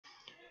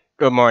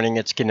Good morning,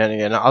 it's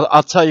Kinninigan.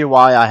 I'll tell you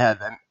why I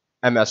have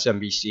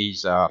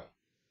MSNBC's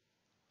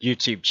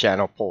YouTube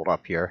channel pulled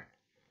up here.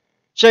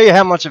 Show you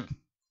how much of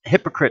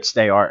hypocrites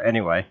they are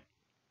anyway.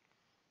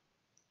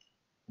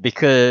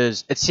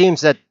 Because it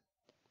seems that...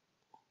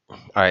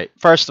 Alright,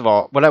 first of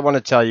all, what I want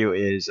to tell you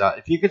is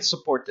if you could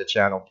support the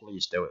channel,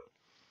 please do it.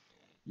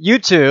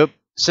 YouTube,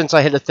 since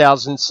I hit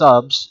 1,000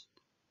 subs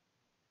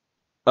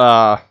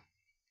about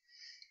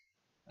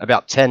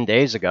 10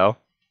 days ago,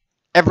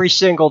 every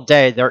single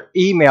day they're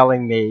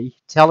emailing me,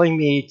 telling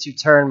me to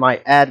turn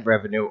my ad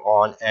revenue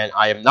on, and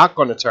I am not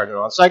going to turn it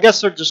on. So I guess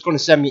they're just going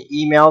to send me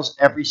emails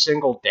every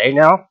single day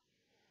now.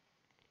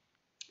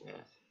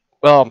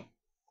 Well,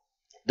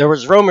 there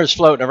was rumors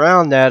floating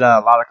around that a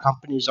lot of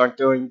companies aren't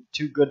doing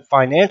too good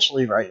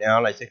financially right now,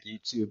 and I think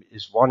YouTube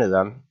is one of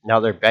them.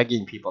 Now they're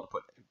begging people to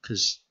put,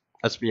 because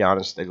let's be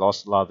honest, they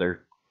lost a lot of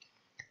their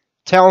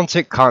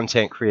talented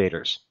content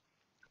creators.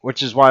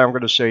 Which is why I'm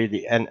going to show you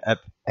the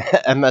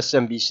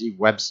MSNBC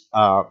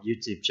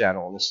YouTube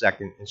channel in a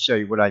second and show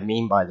you what I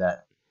mean by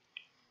that.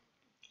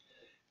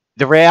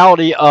 The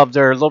reality of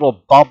their little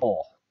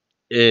bubble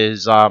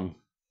is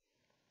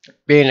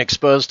being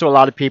exposed to a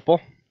lot of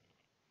people.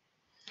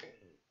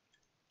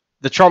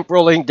 The Trump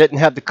ruling didn't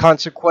have the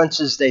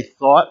consequences they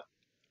thought,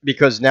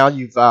 because now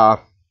you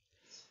got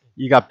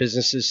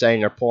businesses saying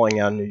they're pulling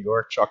out of New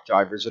York, truck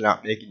drivers are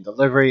not making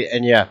delivery,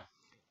 and yeah,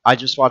 I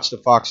just watched the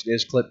Fox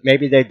News clip.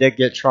 Maybe they did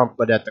get Trump,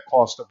 but at the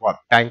cost of what?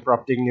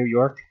 Bankrupting New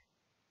York?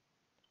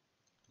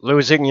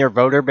 Losing your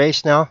voter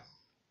base now?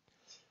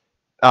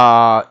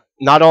 Not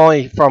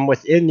only from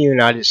within the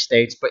United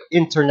States, but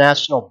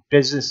international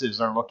businesses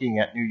are looking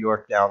at New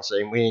York now and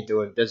saying, we ain't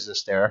doing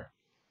business there.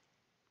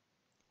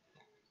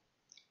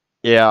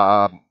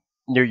 Yeah,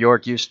 New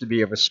York used to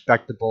be a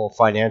respectable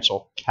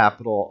financial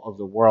capital of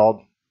the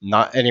world.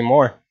 Not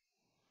anymore.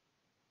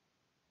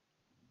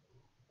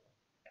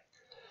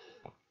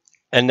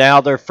 And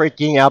now they're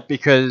freaking out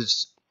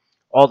because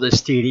all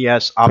this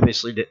TDS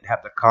obviously didn't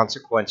have the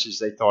consequences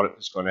they thought it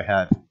was going to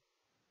have.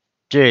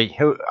 Gee,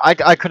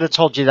 I could have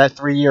told you that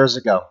 3 years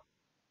ago.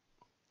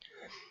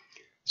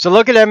 So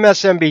look at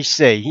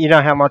MSNBC. You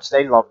know how much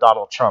they love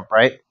Donald Trump,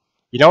 right?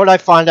 You know what I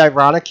find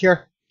ironic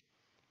here?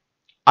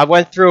 I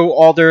went through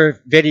all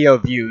their video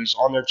views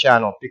on their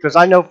channel because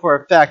I know for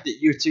a fact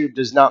that YouTube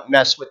does not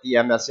mess with the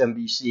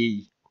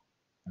MSNBC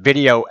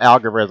video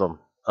algorithm,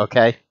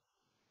 okay?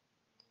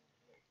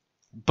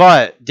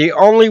 But the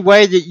only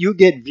way that you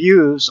get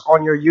views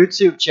on your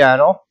YouTube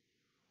channel,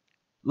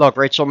 look,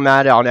 Rachel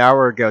Maddow an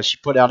hour ago, she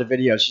put out a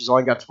video. She's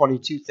only got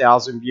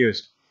 22,000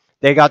 views.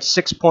 They got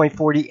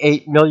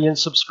 6.48 million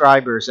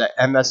subscribers at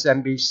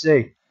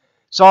MSNBC.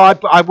 So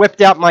I whipped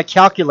out my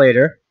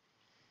calculator,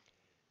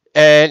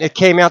 and it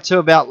came out to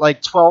about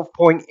like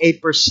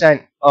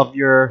 12.8% of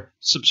your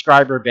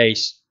subscriber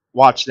base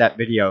watch that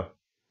video.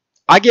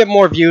 I get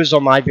more views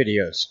on my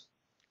videos,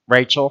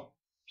 Rachel.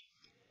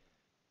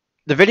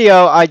 The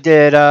video I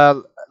did,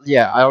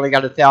 yeah, I only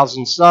got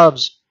 1,000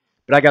 subs,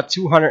 but I got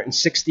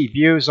 260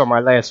 views on my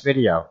last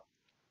video.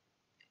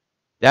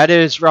 That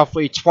is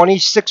roughly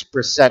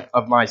 26%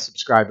 of my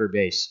subscriber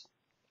base.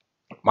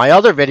 My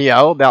other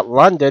video about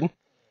London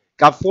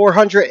got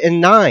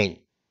 409.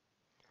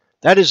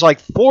 That is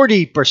like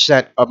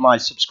 40% of my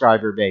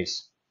subscriber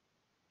base.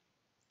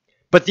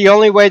 But the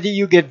only way that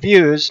you get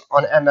views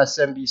on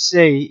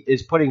MSNBC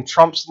is putting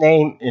Trump's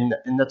name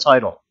in the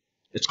title.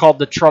 It's called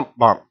the Trump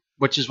bump,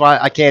 which is why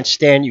I can't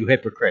stand you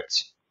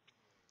hypocrites.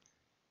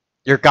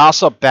 Your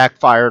gossip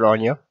backfired on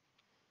you.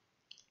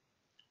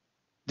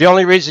 The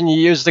only reason you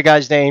use the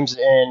guy's names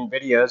in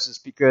videos is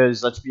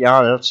because, let's be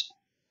honest,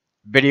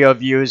 video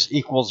views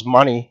equals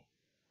money.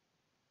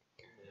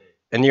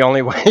 And the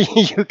only way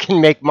you can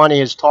make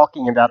money is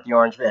talking about the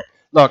orange man.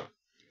 Look,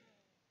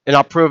 and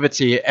I'll prove it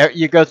to you.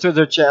 You go through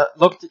their channel,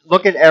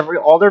 look at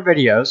all their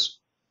videos.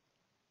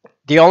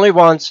 The only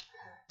ones,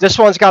 this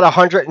one's got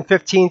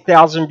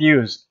 115,000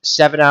 views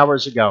 7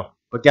 hours ago.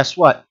 But guess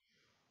what?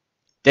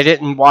 They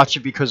didn't watch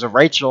it because of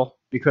Rachel,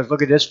 because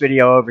look at this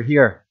video over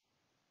here.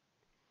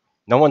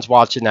 No one's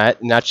watching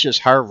that, and that's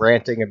just her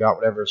ranting about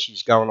whatever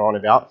she's going on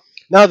about.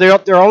 No,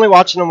 they're only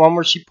watching the one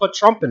where she put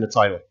Trump in the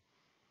title.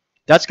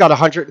 That's got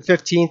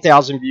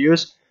 115,000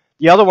 views.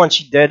 The other one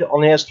she did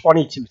only has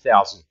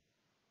 22,000.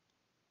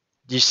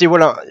 Do you see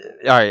what I'm...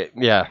 Alright,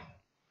 yeah.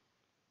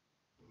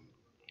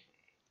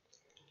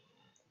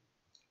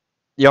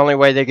 The only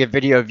way they get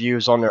video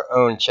views on their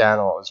own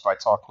channel is by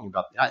talking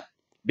about that.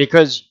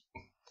 Because,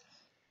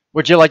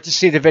 would you like to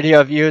see the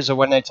video views of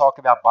when they talk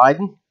about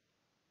Biden?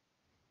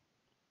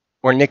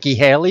 Or Nikki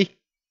Haley?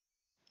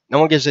 No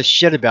one gives a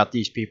shit about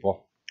these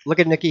people. Look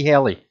at Nikki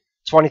Haley.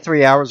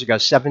 23 hours ago,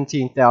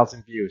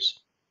 17,000 views.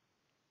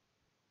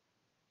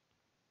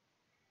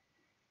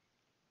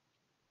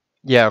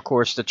 Yeah, of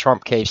course, the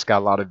Trump case got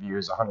a lot of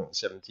views,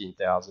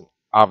 117,000,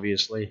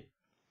 obviously.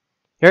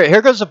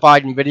 Here goes a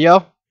Biden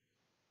video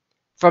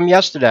from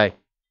yesterday.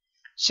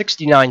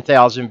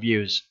 69,000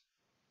 views.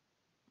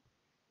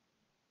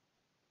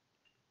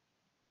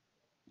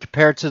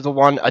 compared to the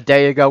one a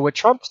day ago with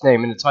Trump's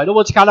name in the title,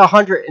 it's got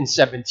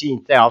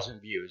 117,000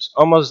 views,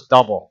 almost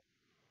double.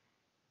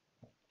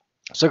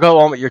 So go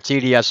on with your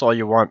TDS all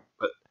you want,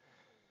 but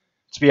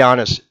let's be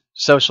honest,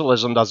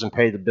 socialism doesn't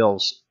pay the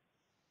bills.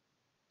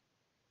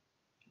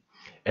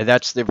 And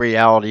that's the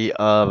reality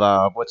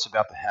of what's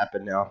about to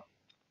happen now.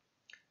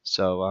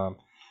 So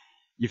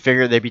you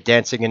figure they'd be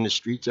dancing in the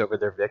streets over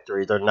their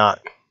victory. They're not.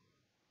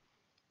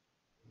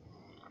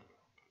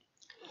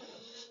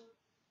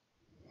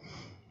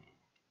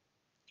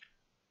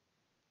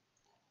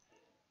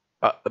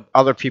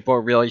 Other people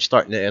are really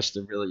starting to ask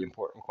the really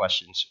important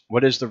questions.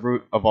 What is the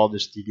root of all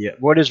this DDS?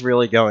 What is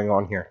really going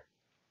on here?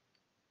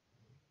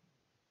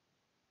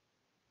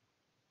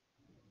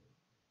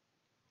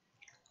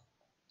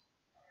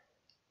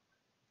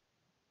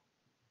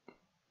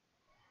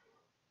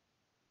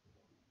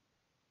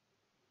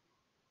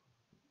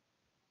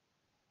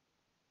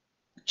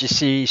 Did you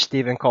see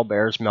Stephen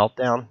Colbert's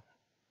meltdown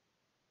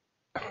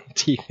on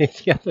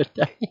TV the other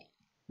day?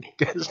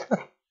 Because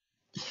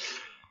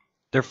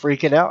they're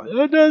freaking out.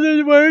 Oh, no,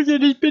 this works,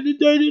 and he's been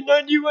indicted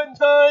 91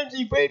 times.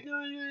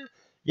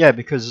 Yeah,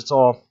 because it's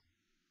all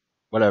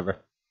whatever.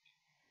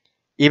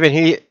 Even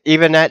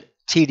that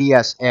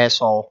TDS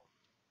asshole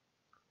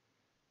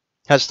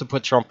has to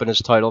put Trump in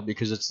his title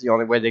because it's the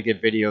only way they get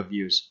video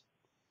views.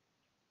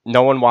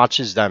 No one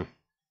watches them.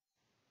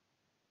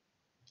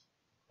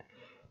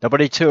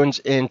 Nobody tunes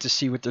in to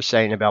see what they're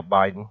saying about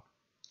Biden,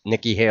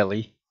 Nikki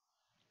Haley.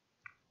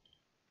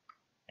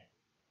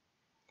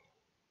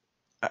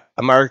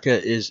 America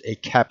is a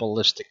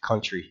capitalistic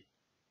country.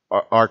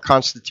 Our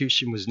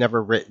Constitution was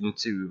never written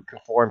to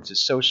conform to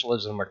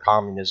socialism or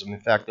communism. In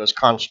fact, those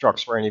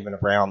constructs weren't even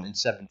around in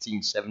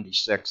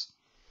 1776.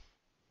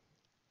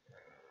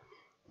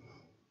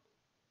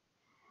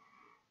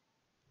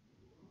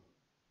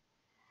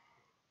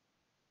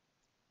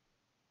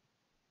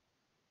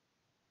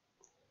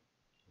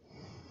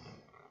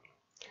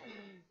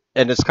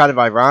 And it's kind of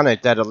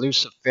ironic that a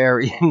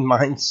Luciferian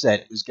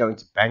mindset is going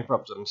to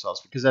bankrupt themselves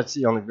because that's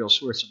the only real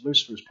source of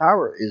Lucifer's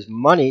power is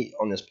money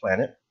on this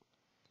planet.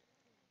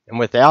 And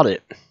without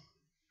it,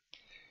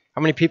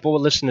 how many people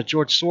would listen to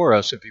George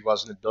Soros if he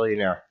wasn't a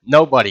billionaire?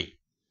 Nobody.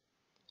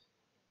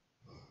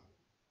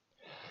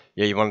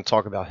 Yeah, you want to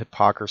talk about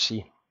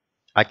hypocrisy?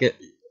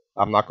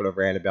 I'm not going to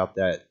rant about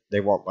that. They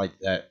won't like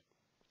that.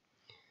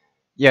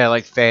 Yeah,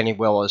 like Fannie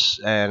Willis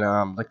and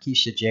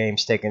Lakeisha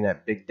James taking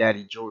that Big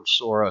Daddy George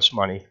Soros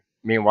money.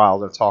 Meanwhile,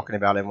 they're talking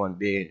about everyone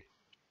being,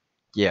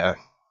 yeah,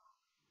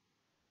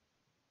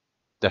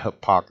 the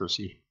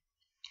hypocrisy.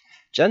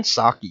 Jen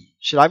Psaki,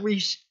 should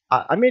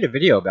I made a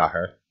video about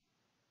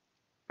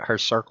her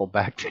circle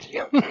back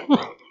video.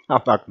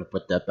 I'm not going to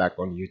put that back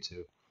on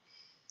YouTube.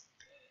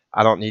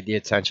 I don't need the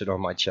attention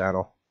on my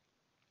channel.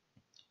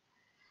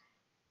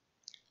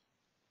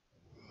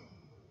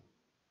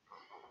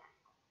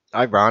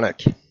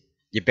 Ironic.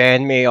 You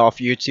banned me off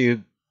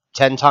YouTube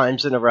 10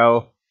 times in a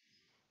row.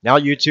 Now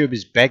YouTube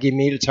is begging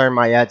me to turn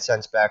my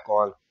AdSense back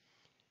on.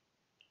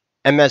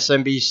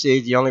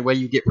 MSNBC, the only way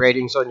you get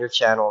ratings on your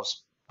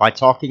channels by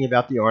talking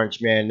about the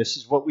Orange Man. This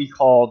is what we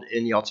called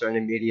in the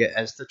alternative media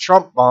as the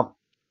Trump bump.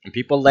 And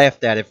people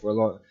laughed at it for a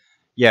long.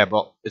 Yeah,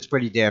 but it's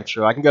pretty damn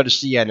true. I can go to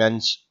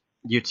CNN's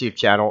YouTube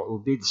channel. It will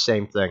be the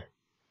same thing.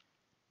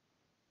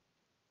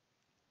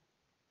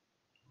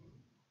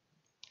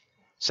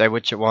 Say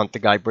what you want. The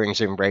guy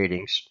brings in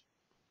ratings.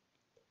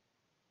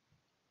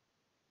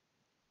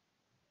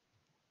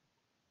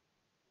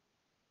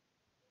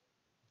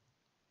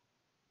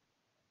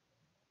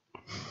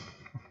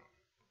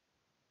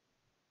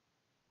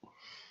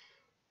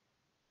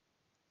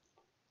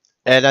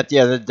 And at the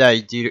end of the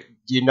day, do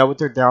you know what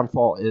their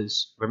downfall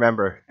is?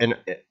 Remember, and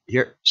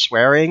here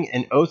swearing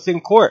an oath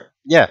in court.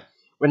 Yeah,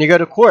 when you go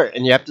to court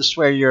and you have to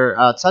swear your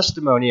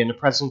testimony in the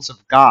presence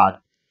of God.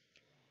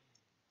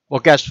 Well,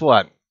 guess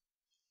what?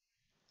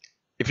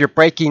 If you're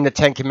breaking the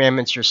Ten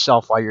Commandments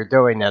yourself while you're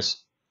doing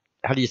this,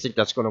 how do you think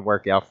that's going to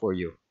work out for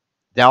you?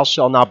 Thou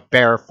shalt not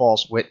bear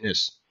false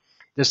witness.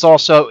 This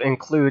also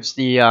includes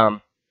the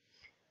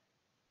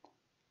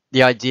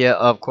idea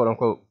of quote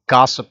unquote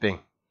gossiping,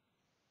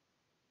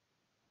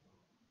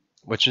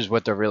 which is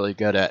what they're really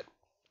good at.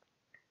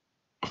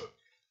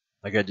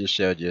 Like I just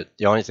showed you,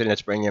 the only thing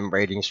that's bringing in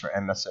ratings for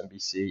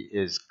MSNBC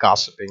is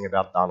gossiping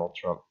about Donald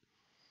Trump.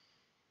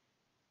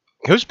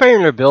 Who's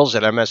paying their bills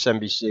at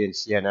MSNBC and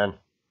CNN?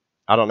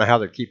 I don't know how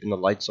they're keeping the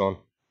lights on.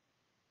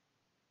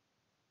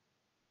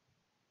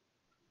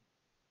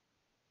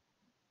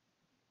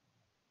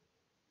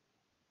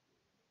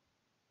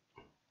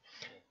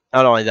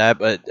 Not only that,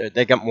 but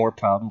they got more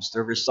problems.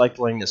 They're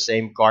recycling the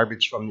same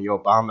garbage from the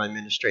Obama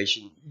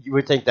administration. You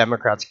would think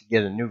Democrats could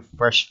get a new,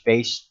 fresh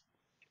face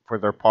for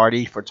their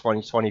party for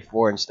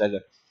 2024 instead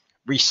of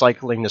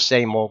recycling the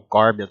same old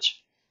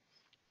garbage.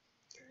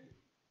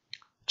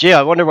 Gee,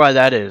 I wonder why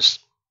that is.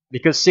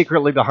 Because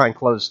secretly behind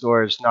closed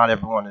doors, not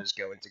everyone is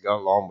going to go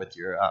along with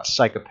your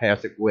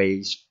psychopathic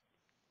ways.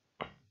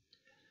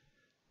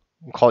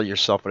 You call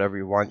yourself whatever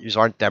you want. You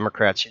aren't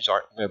Democrats. You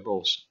aren't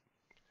liberals.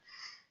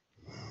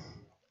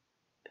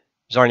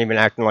 These aren't even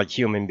acting like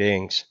human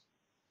beings.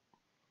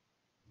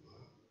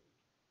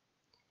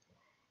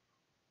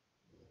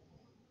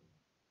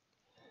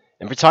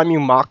 Every time you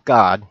mock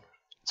God,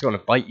 it's going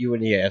to bite you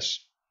in the ass.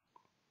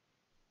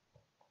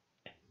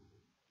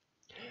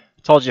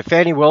 I told you,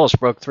 Fannie Willis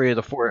broke 3 of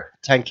the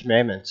 10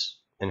 commandments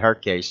in her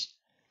case.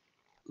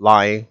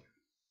 Lying,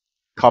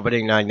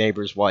 coveting thy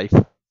neighbor's wife,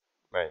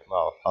 right,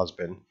 well,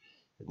 husband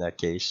in that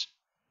case,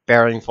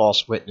 bearing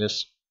false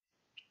witness.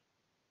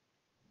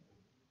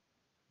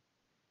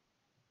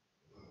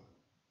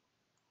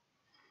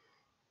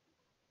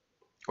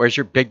 Where's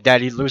your big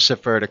daddy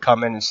Lucifer to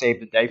come in and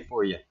save the day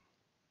for you?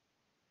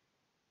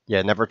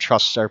 Yeah, never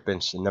trust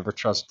serpents and never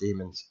trust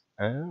demons.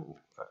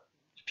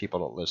 People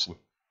don't listen.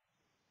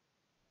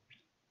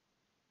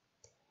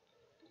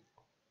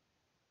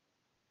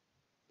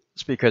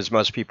 It's because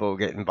most people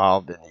get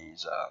involved in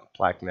these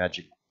black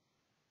magic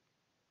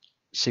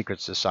secret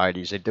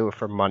societies. They do it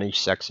for money,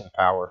 sex, and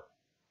power.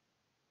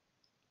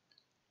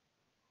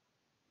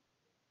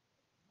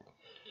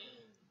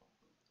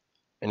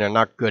 And they're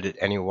not good at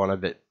any one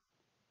of it.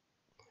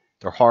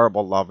 They're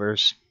horrible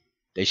lovers.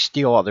 They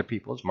steal other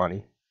people's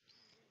money.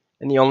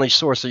 And the only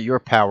source of your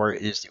power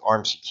is the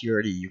armed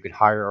security you could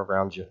hire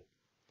around you.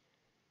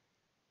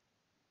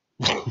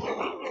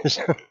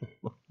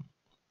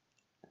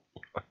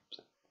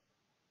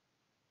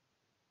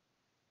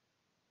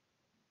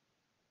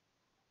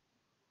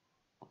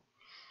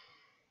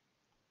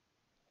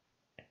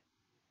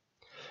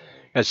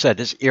 I said,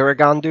 this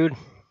Aragon dude,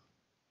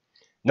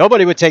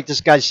 nobody would take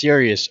this guy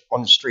serious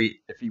on the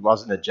street if he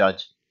wasn't a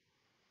judge.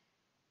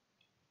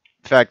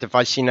 In fact, if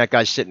I seen that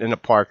guy sitting in a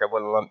park, I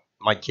wouldn't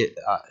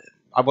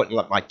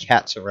let my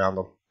cats around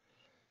him.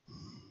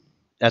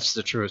 That's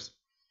the truth.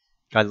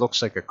 Guy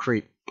looks like a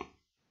creep.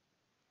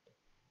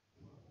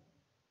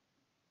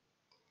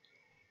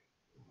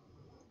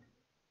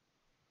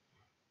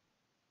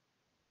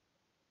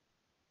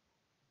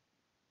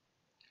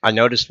 I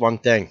noticed one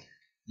thing.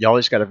 You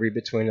always got to read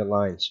between the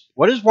lines.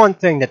 What is one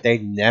thing that they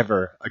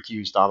never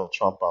accused Donald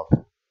Trump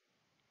of?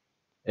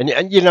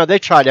 And you know, they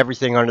tried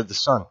everything under the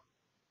sun.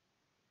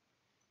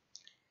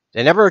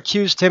 They never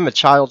accused him of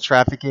child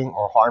trafficking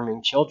or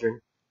harming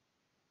children.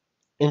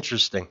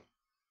 Interesting.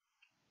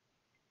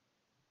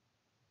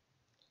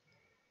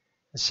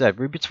 I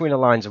said, read between the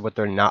lines of what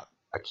they're not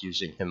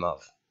accusing him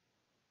of.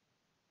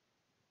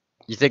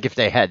 You think if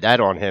they had that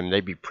on him,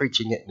 they'd be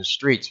preaching it in the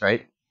streets,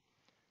 right?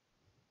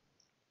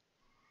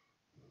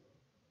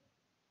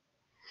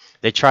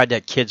 They tried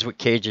that kids with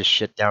cages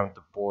shit down at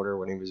the border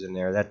when he was in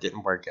there. That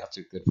didn't work out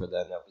too good for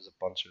them. That was a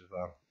bunch of...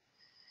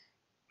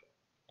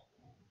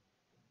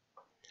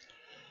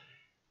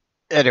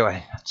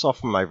 Anyway, that's all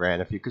from my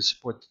rant. If you could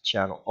support the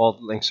channel, all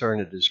the links are in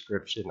the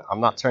description. I'm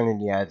not turning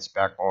the ads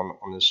back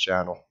on this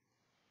channel.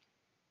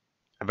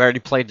 I've already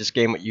played this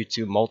game with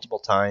YouTube multiple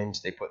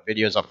times. They put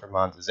videos up for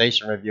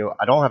monetization review.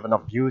 I don't have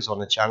enough views on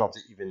the channel to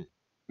even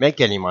make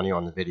any money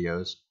on the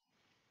videos.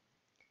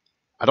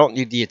 I don't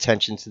need the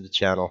attention to the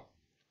channel.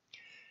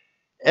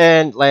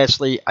 And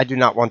lastly, I do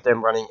not want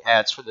them running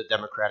ads for the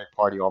Democratic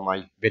Party on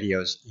my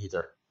videos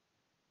either.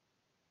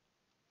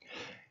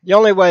 The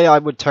only way I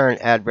would turn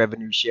ad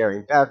revenue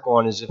sharing back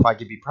on is if I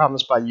could be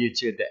promised by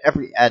YouTube that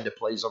every ad that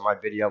plays on my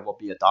video will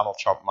be a Donald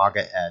Trump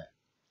MAGA ad.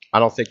 I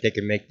don't think they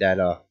can make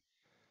that.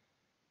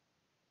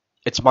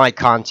 It's my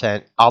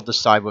content. I'll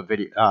decide what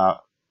video,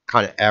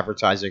 kind of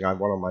advertising I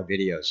want on my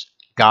videos.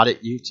 Got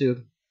it,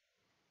 YouTube?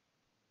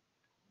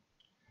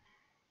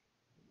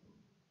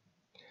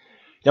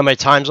 You know how many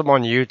times I'm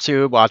on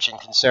YouTube watching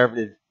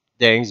conservative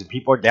things and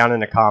people are down in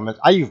the comments.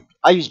 I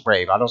use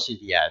Brave. I don't see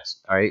the ads.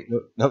 All right,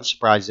 no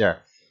surprise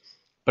there.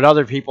 But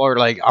other people are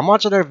like, I'm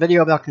watching their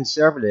video about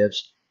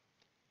conservatives,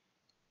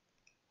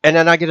 and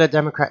then I get a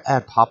Democrat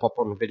ad pop up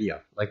on the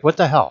video. Like, what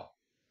the hell?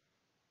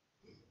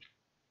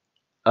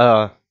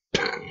 It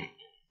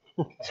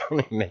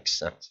don't even make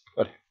sense.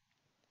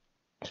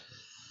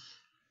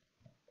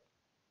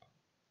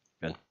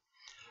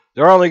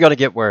 They're only going to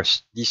get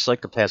worse. These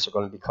psychopaths are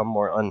going to become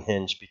more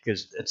unhinged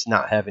because it's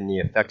not having the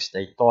effects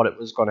they thought it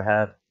was going to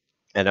have.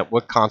 And at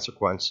what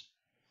consequence?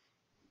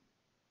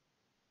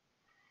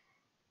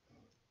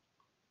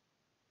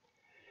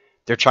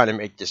 They're trying to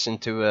make this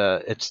into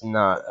it's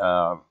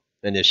not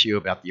an issue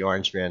about the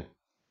Orange Man.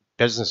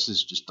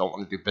 Businesses just don't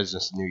want to do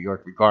business in New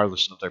York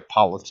regardless of their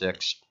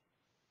politics.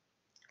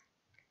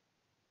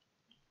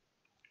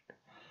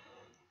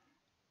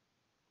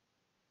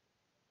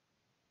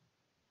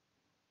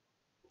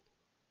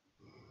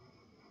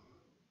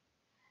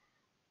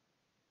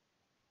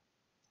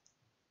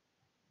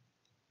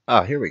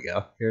 Oh, here we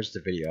go. Here's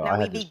the video. Now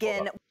we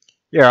begin.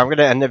 Here, I'm going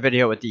to end the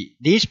video with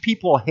these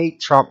people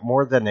hate Trump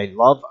more than they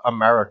love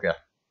America.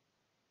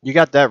 You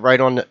got that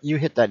right on you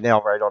hit that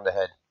nail right on the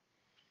head.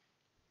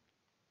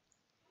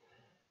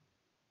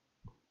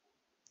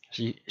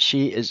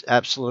 She is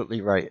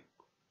absolutely right.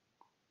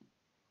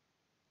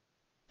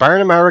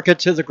 Burn America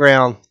to the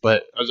ground,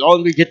 but as long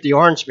as we get the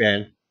Orange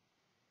Man.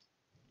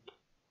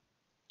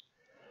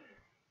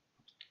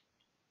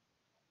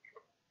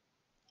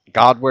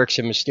 God works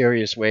in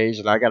mysterious ways,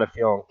 and I got a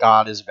feeling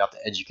God is about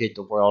to educate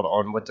the world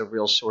on what the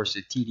real source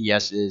of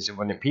TDS is. And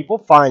when the people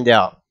find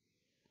out,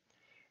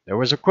 there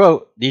was a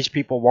quote, these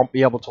people won't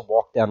be able to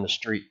walk down the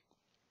street.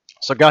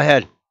 So go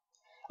ahead.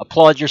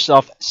 Applaud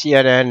yourself,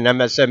 CNN and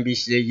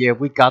MSNBC. Yeah,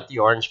 we got the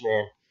Orange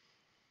Man.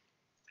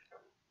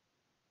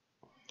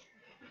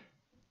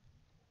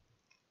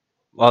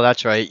 Well,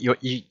 that's right.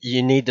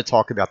 You need to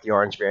talk about the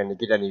Orange Man to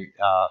get any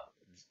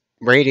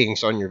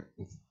ratings on your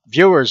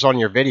viewers on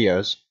your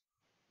videos.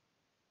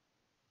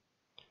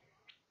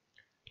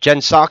 Jen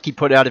Psaki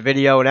put out a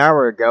video an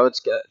hour ago. It's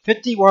got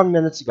 51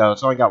 minutes ago.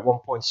 It's only got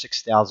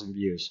 1.6 thousand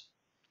views.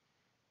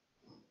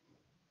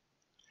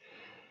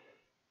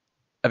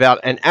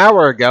 About an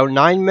hour ago,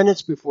 9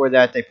 minutes before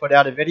that, they put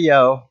out a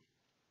video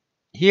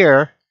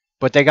here,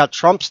 but they got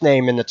Trump's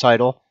name in the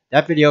title.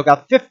 That video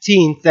got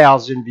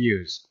 15,000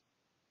 views.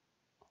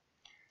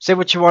 Say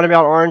what you want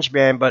about Orange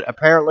Man, but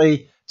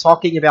apparently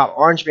talking about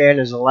Orange Man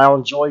is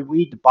allowing Joy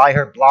Weed to buy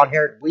her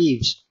blonde-haired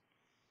weaves.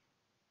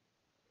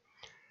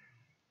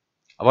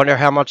 I wonder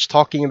how much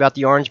talking about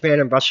the Orange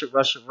Man and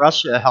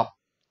Russia helped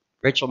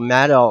Rachel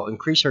Maddow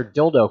increase her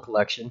dildo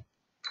collection.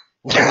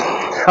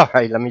 All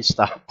right, let me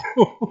stop.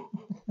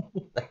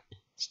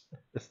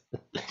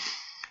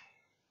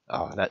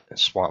 Oh, that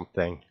swamp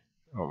thing.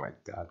 Oh, my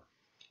God.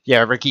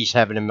 Yeah, Ricky's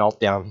having a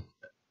meltdown.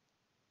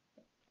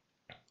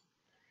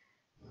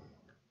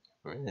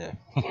 Yeah.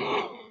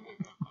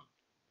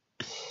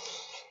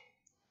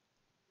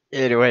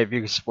 Anyway, if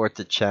you can support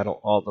the channel,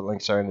 all the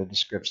links are in the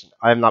description.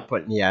 I'm not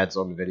putting the ads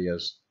on the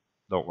videos.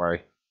 Don't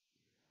worry.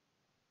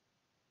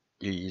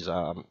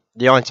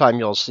 The only time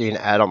you'll see an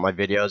ad on my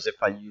videos if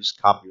I use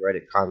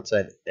copyrighted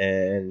content,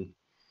 and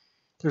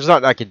there's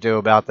nothing I can do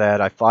about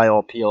that. I file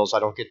appeals. I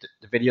don't get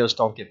the videos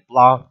don't get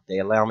blocked. They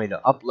allow me to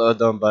upload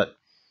them, but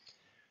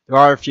there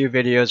are a few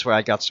videos where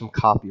I got some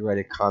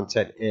copyrighted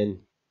content in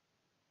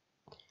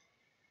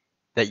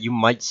that you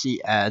might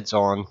see ads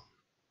on,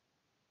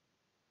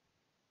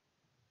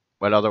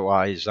 but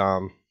otherwise,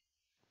 yeah,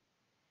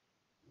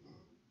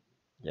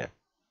 there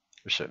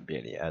shouldn't be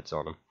any ads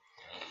on them.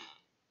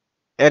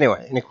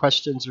 Anyway, any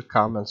questions or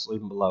comments,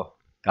 leave them below.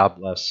 God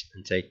bless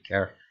and take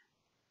care.